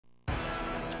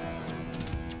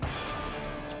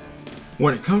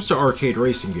When it comes to arcade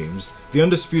racing games, the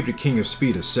undisputed king of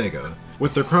speed is Sega,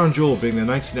 with their crown jewel being the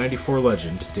 1994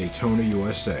 legend Daytona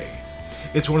USA.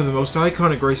 It's one of the most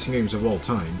iconic racing games of all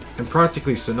time, and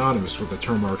practically synonymous with the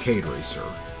term arcade racer.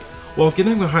 While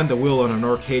getting behind the wheel on an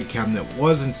arcade cabinet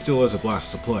was and still is a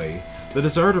blast to play, the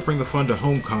desire to bring the fun to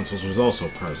home consoles was also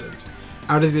present.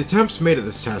 Out of the attempts made at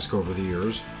this task over the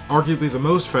years, arguably the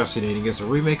most fascinating is a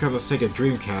remake on the Sega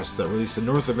Dreamcast that released in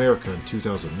North America in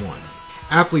 2001.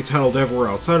 Aptly titled everywhere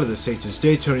outside of the States as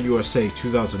Daytona USA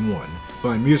 2001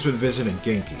 by Amusement Vision and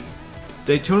Genki.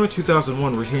 Daytona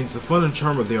 2001 retains the fun and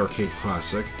charm of the arcade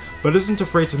classic, but isn't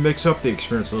afraid to mix up the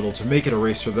experience a little to make it a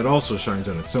racer that also shines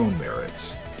on its own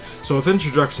merits. So with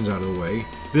introductions out of the way,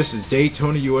 this is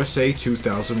Daytona USA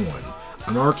 2001,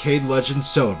 an arcade legend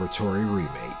celebratory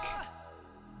remake.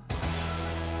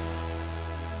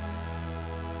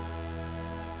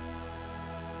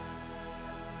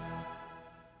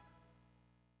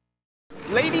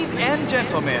 Ladies and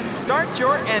gentlemen, start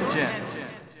your engines.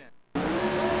 3, 2,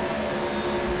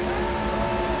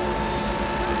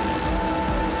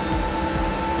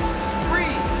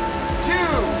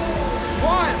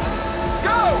 1,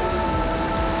 go!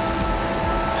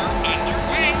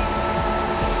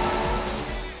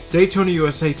 Daytona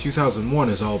USA 2001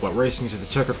 is all about racing to the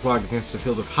checkered flag against a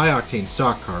field of high-octane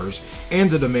stock cars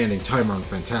and a demanding timer on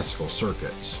fantastical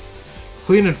circuits.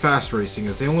 Clean and fast racing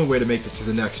is the only way to make it to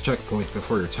the next checkpoint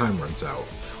before your time runs out,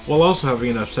 while also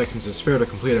having enough seconds to spare to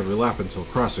complete every lap until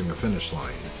crossing the finish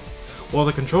line. While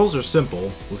the controls are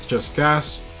simple, with just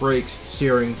gas, brakes,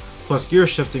 steering, plus gear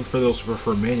shifting for those who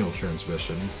prefer manual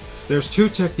transmission, there's two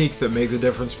techniques that make the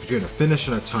difference between a finish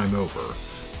and a time over: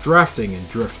 drafting and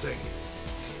drifting.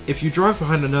 If you drive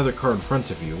behind another car in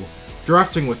front of you,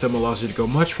 drafting with them allows you to go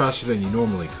much faster than you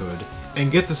normally could, and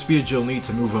get the speed you'll need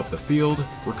to move up the field,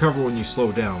 recover when you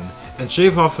slow down, and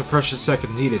shave off the precious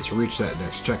seconds needed to reach that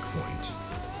next checkpoint.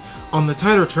 On the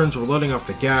tighter turns where letting off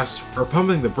the gas or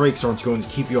pumping the brakes aren't going to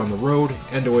keep you on the road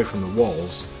and away from the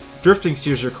walls, drifting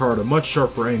steers your car at a much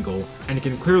sharper angle and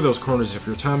can clear those corners if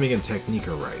your timing and technique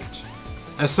are right.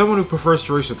 As someone who prefers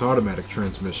to race with automatic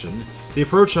transmission, the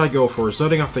approach I go for is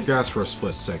letting off the gas for a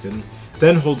split second,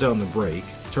 then hold down the brake,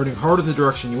 turning hard in the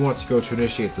direction you want to go to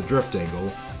initiate the drift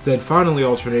angle, then finally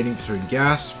alternating between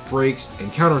gas, brakes,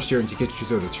 and countersteering to get you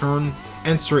through the turn,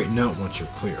 and straighten out once you're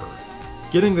clear.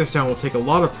 Getting this down will take a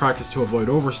lot of practice to avoid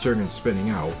oversteering and spinning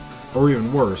out, or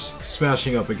even worse,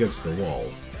 smashing up against the wall.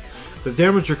 The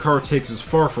damage your car takes is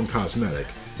far from cosmetic.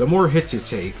 The more hits you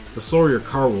take, the slower your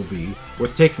car will be,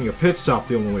 with taking a pit stop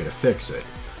the only way to fix it,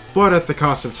 but at the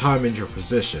cost of time and your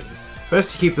position.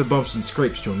 Best to keep the bumps and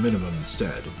scrapes to a minimum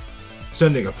instead.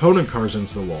 Sending opponent cars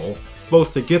into the wall,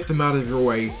 both to get them out of your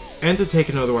way and to take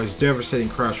an otherwise devastating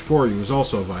crash for you, is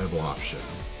also a viable option.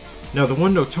 Now, the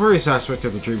one notorious aspect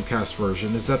of the Dreamcast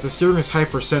version is that the steering is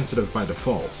hypersensitive by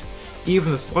default.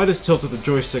 Even the slightest tilt of the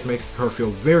joystick makes the car feel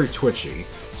very twitchy,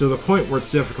 to the point where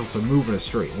it's difficult to move in a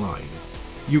straight line.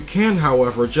 You can,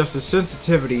 however, adjust the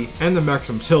sensitivity and the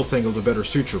maximum tilt angle to better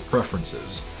suit your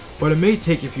preferences, but it may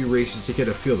take a few races to get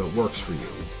a feel that works for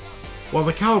you. While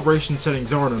the calibration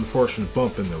settings are an unfortunate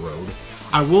bump in the road,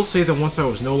 I will say that once I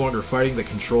was no longer fighting the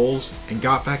controls and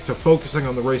got back to focusing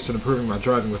on the race and improving my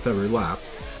driving with every lap,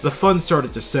 the fun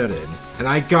started to set in, and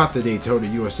I got the Daytona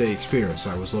USA experience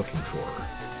I was looking for.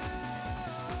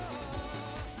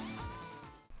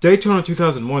 Daytona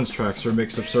 2001's tracks are a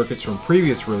mix of circuits from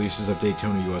previous releases of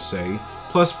Daytona USA,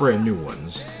 plus brand new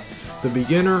ones. The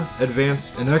beginner,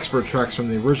 advanced, and expert tracks from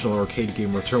the original arcade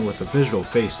game return with a visual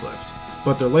facelift,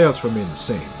 but their layouts remain the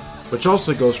same, which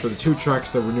also goes for the two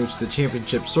tracks that were new to the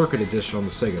Championship Circuit edition on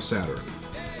the Sega Saturn.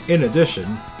 In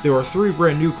addition, there were 3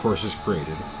 brand new courses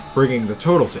created, bringing the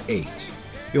total to 8.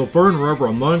 You'll burn rubber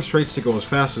on long straights to go as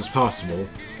fast as possible,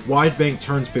 wide bank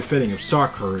turns befitting of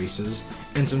stock car races,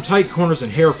 and some tight corners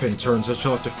and hairpin turns that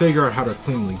you'll have to figure out how to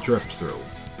cleanly drift through.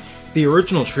 The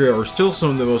original trio are still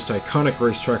some of the most iconic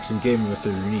racetracks in gaming with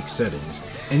their unique settings,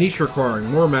 and each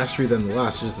requiring more mastery than the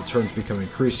last as the turns become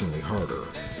increasingly harder.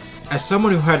 As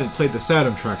someone who hadn't played the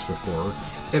Saturn tracks before,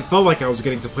 it felt like I was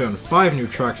getting to play on 5 new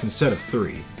tracks instead of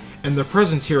 3, and their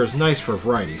presence here is nice for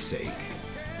variety's sake.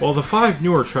 While the 5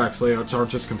 newer tracks layouts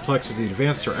aren't as complex as the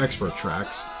advanced or expert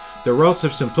tracks, their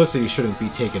relative simplicity shouldn't be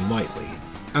taken lightly,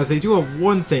 as they do have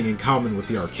one thing in common with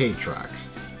the arcade tracks,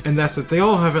 and that's that they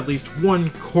all have at least one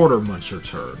quarter muncher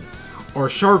turn, or a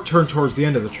sharp turn towards the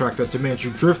end of the track that demands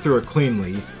you drift through it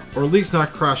cleanly, or at least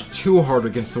not crash too hard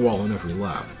against the wall on every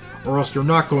lap, or else you're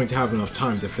not going to have enough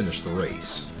time to finish the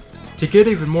race. To get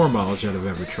even more mileage out of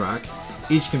every track,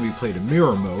 each can be played in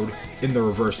mirror mode, in the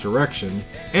reverse direction,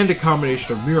 and a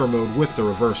combination of mirror mode with the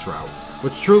reverse route,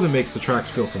 which truly makes the tracks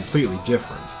feel completely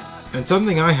different, and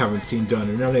something I haven't seen done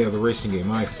in any other racing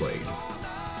game I've played.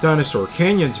 Dinosaur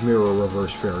Canyon's mirror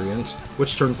reverse variant,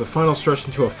 which turns the final stretch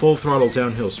into a full-throttle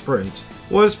downhill sprint,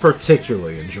 was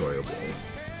particularly enjoyable.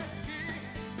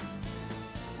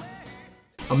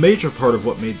 A major part of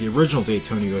what made the original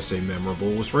Daytona USA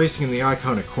memorable was racing in the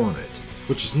iconic Hornet,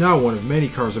 which is now one of many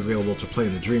cars available to play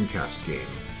in the Dreamcast game.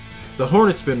 The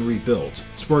Hornet's been rebuilt,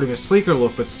 sporting a sleeker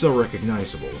look but still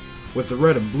recognizable, with the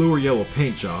red and blue or yellow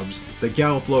paint jobs, the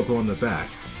Gallop logo on the back,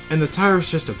 and the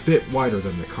tires just a bit wider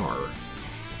than the car.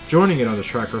 Joining it on the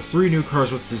track are 3 new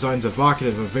cars with designs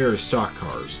evocative of various stock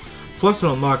cars, plus an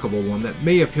unlockable one that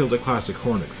may appeal to classic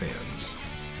Hornet fans.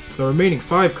 The remaining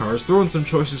 5 cars throw in some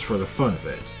choices for the fun of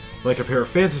it, like a pair of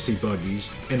fantasy buggies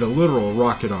and a literal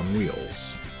rocket on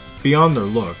wheels. Beyond their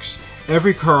looks,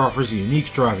 every car offers a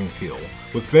unique driving feel,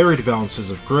 with varied balances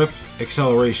of grip,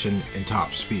 acceleration, and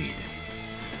top speed.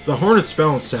 The Hornet's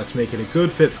balance stats make it a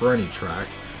good fit for any track,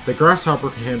 the Grasshopper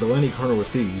can handle any corner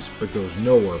with ease, but goes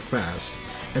nowhere fast,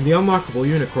 and the unlockable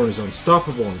Unicorn is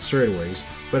unstoppable on straightaways,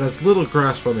 but has little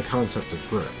grasp on the concept of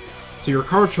grip, so your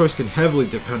car choice can heavily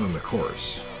depend on the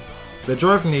course. The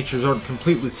driving natures aren't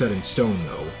completely set in stone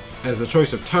though, as the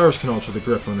choice of tires can alter the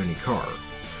grip on any car.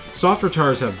 Softer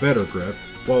tires have better grip,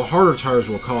 while harder tires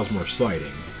will cause more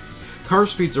sliding. Car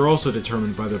speeds are also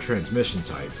determined by their transmission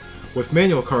type, with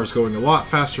manual cars going a lot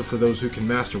faster for those who can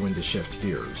master when to shift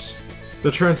gears.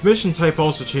 The transmission type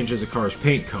also changes a car's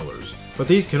paint colors, but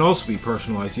these can also be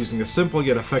personalized using a simple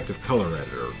yet effective color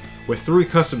editor, with 3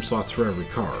 custom slots for every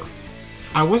car.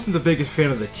 I wasn't the biggest fan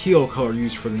of the teal color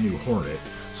used for the new Hornet,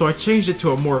 so I changed it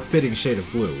to a more fitting shade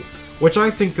of blue, which I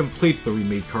think completes the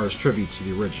remade car's tribute to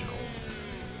the original.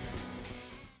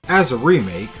 As a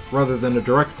remake, rather than a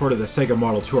direct port of the Sega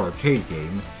Model 2 arcade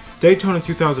game, Daytona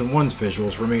 2001's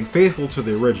visuals remain faithful to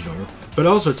the original, but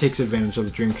also takes advantage of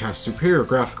the Dreamcast's superior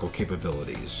graphical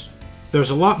capabilities. There's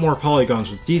a lot more polygons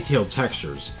with detailed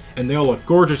textures, and they all look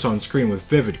gorgeous on screen with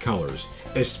vivid colors,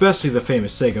 especially the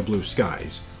famous Sega blue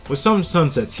skies, with some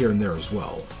sunsets here and there as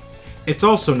well. It's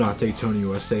also not Daytona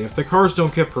USA if the cars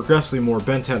don't get progressively more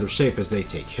bent out of shape as they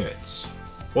take hits.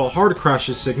 While hard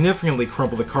crashes significantly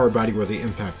crumple the car body where the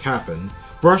impact happened,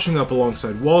 brushing up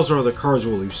alongside walls or other cars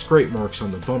will leave scrape marks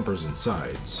on the bumpers and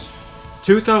sides.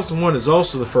 2001 is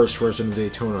also the first version of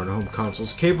Daytona on home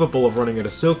consoles capable of running at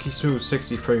a silky smooth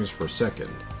 60 frames per second,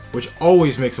 which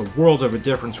always makes a world of a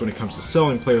difference when it comes to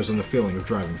selling players on the feeling of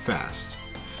driving fast.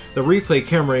 The replay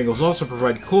camera angles also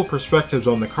provide cool perspectives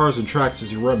on the cars and tracks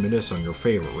as you reminisce on your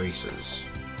favorite races.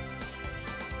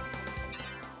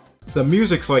 The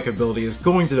music's likability is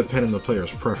going to depend on the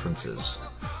player's preferences.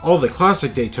 All the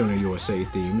classic Daytona USA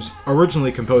themes,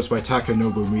 originally composed by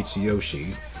Takanobu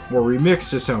Mitsuyoshi, were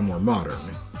remixed to sound more modern.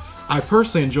 I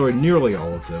personally enjoyed nearly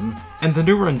all of them, and the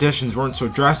new renditions weren't so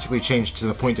drastically changed to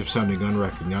the point of sounding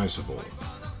unrecognizable.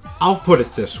 I'll put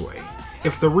it this way,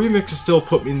 if the remixes still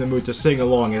put me in the mood to sing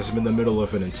along as I'm in the middle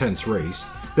of an intense race,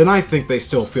 then I think they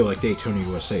still feel like Daytona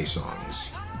USA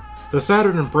songs. The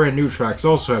Saturn and brand new tracks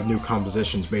also have new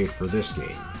compositions made for this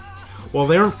game. While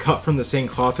they aren't cut from the same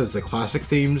cloth as the classic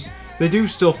themes, they do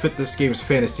still fit this game's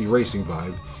fantasy racing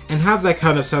vibe, and have that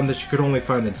kind of sound that you could only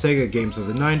find in Sega games of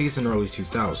the 90s and early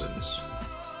 2000s.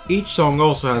 Each song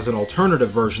also has an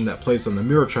alternative version that plays on the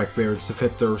mirror track variants to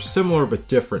fit their similar but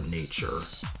different nature.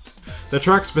 The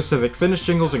track-specific finish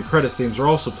jingles and credits themes are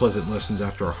also pleasant listens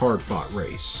after a hard-fought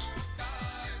race.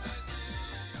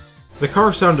 The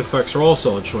car sound effects are all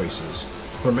solid choices,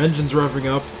 from engines revving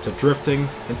up, to drifting,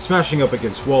 and smashing up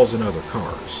against walls and other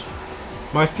cars.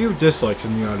 My few dislikes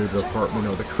in the audio department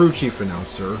are the crew chief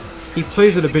announcer, he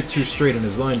plays it a bit too straight in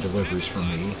his line deliveries for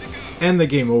me, and the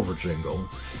game over jingle.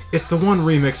 It's the one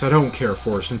remix I don't care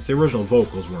for since the original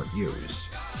vocals weren't used.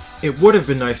 It would have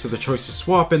been nice if the choice to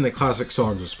swap in the classic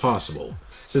songs was possible,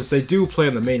 since they do play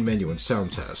on the main menu in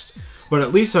sound test, but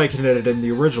at least I can edit in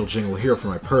the original jingle here for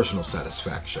my personal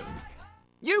satisfaction.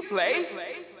 You place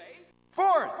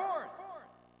 4th.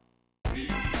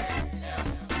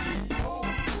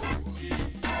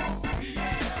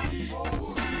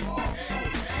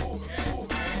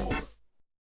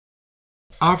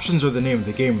 Options are the name of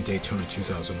the game in Daytona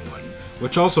 2001,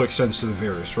 which also extends to the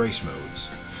various race modes.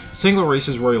 Single race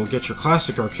is where you'll get your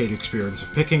classic arcade experience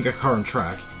of picking a car and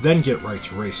track, then get right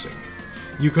to racing.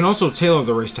 You can also tailor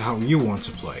the race to how you want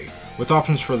to play, with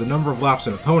options for the number of laps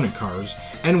in opponent cars,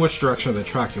 and which direction of the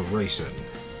track you'll race in.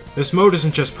 This mode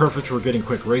isn't just perfect for getting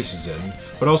quick races in,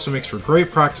 but also makes for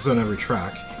great practice on every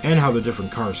track, and how the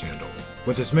different cars handle,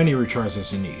 with as many retries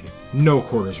as you need. No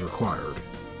quarters required.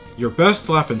 Your best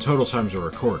lap and total times are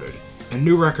recorded, and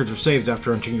new records are saved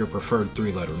after entering your preferred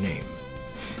 3-letter name.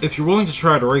 If you're willing to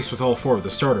try to race with all 4 of the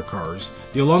starter cars,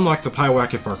 you'll unlock the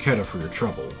Pyewacket Barchetta for your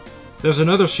trouble. There's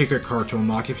another secret car to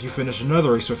unlock if you finish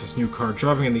another race with this new car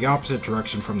driving in the opposite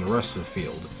direction from the rest of the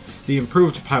field, the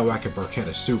improved Pyewacket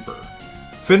Barchetta Super.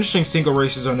 Finishing single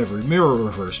races on every mirror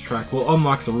reverse track will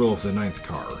unlock the rule of the 9th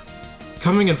car.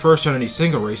 Coming in first on any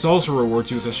single race also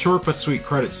rewards you with a short but sweet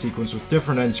credit sequence with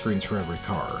different end screens for every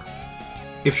car.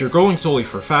 If you're going solely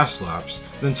for fast laps,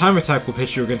 then Time Attack will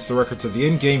pitch you against the records of the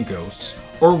in-game ghosts,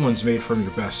 or ones made from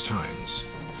your best times.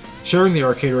 Sharing the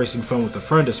arcade racing fun with a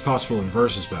friend is possible in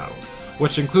Versus Battle,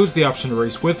 which includes the option to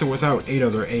race with or without 8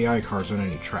 other AI cars on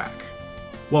any track.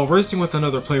 While racing with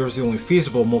another player is the only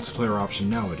feasible multiplayer option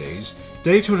nowadays,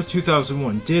 Daytona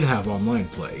 2001 did have online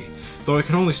play, though I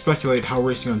can only speculate how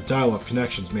racing on dial-up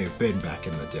connections may have been back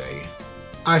in the day.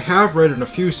 I have read in a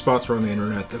few spots around the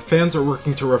internet that fans are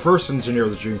working to reverse engineer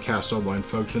the Dreamcast online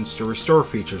functions to restore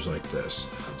features like this,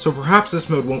 so perhaps this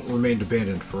mode won't remain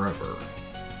abandoned forever.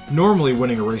 Normally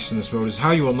winning a race in this mode is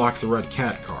how you unlock the Red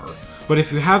Cat car, but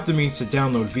if you have the means to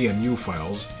download VMU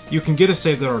files, you can get a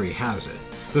save that already has it.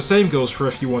 The same goes for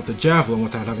if you want the Javelin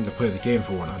without having to play the game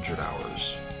for 100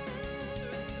 hours.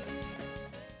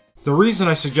 The reason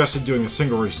I suggested doing the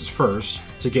single races first,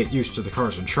 to get used to the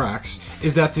cars and tracks,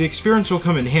 is that the experience will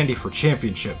come in handy for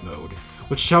Championship mode,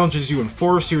 which challenges you in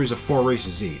 4 series of 4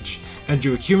 races each, and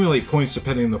you accumulate points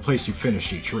depending on the place you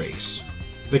finish each race.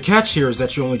 The catch here is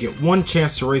that you only get 1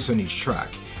 chance to race on each track,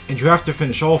 and you have to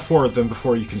finish all 4 of them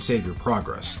before you can save your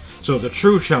progress, so the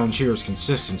true challenge here is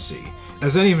consistency,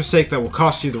 as any mistake that will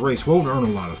cost you the race won't earn a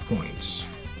lot of points.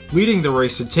 Leading the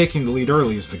race and taking the lead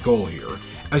early is the goal here,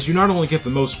 as you not only get the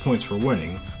most points for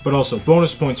winning, but also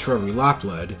bonus points for every lap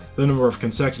led, the number of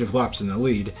consecutive laps in the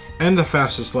lead, and the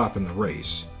fastest lap in the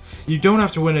race. You don't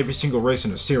have to win every single race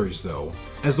in a series though.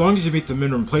 As long as you meet the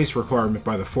minimum place requirement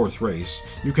by the 4th race,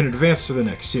 you can advance to the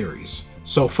next series.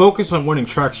 So focus on winning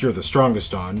tracks you're the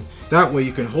strongest on, that way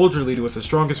you can hold your lead with the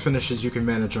strongest finishes you can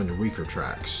manage on your weaker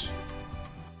tracks.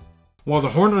 While the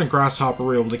Hornet and Grasshopper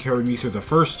were able to carry me through the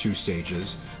first 2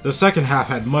 stages, the second half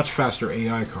had much faster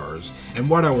AI cars, and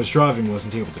what I was driving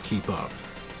wasn't able to keep up.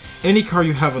 Any car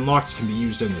you have unlocked can be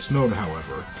used in this mode,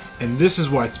 however, and this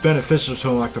is why it's beneficial to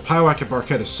unlock the Pyewacket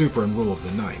Barchetta Super and Rule of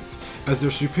the 9th, as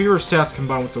their superior stats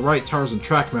combined with the right tires and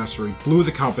track mastery blew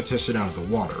the competition out of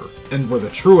the water, and were the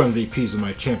true MVPs of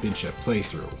my championship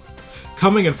playthrough.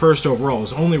 Coming in first overall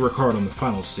is only required on the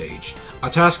final stage, a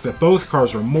task that both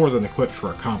cars are more than equipped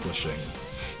for accomplishing.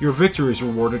 Your victory is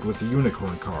rewarded with the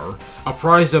Unicorn car, a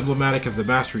prize emblematic of the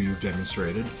mastery you've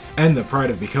demonstrated, and the pride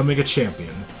of becoming a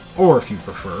champion, or if you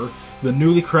prefer, the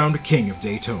newly crowned King of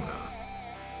Daytona.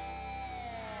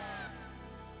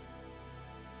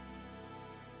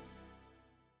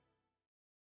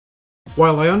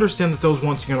 While I understand that those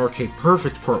wanting an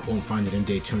arcade-perfect port won't find it in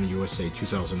Daytona USA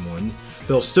 2001,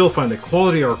 they'll still find a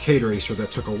quality arcade racer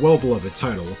that took a well-beloved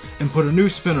title and put a new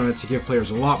spin on it to give players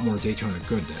a lot more Daytona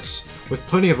goodness, with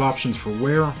plenty of options for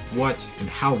where, what, and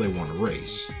how they want to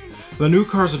race. The new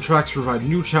cars and tracks provide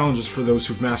new challenges for those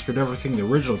who've mastered everything the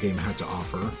original game had to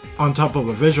offer, on top of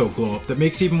a visual glow-up that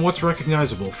makes even what's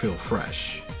recognizable feel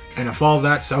fresh. And if all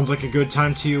that sounds like a good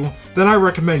time to you, then I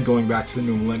recommend going back to the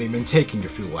new millennium and taking a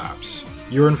few laps.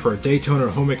 You're in for a Daytona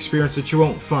home experience that you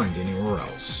won't find anywhere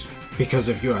else. Because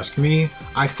if you ask me,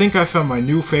 I think I found my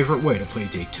new favorite way to play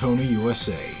Daytona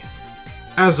USA.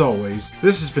 As always,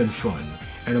 this has been fun,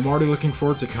 and I'm already looking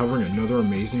forward to covering another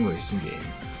amazing racing game.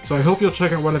 So I hope you'll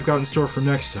check out what I've got in store for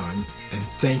next time, and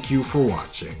thank you for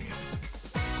watching.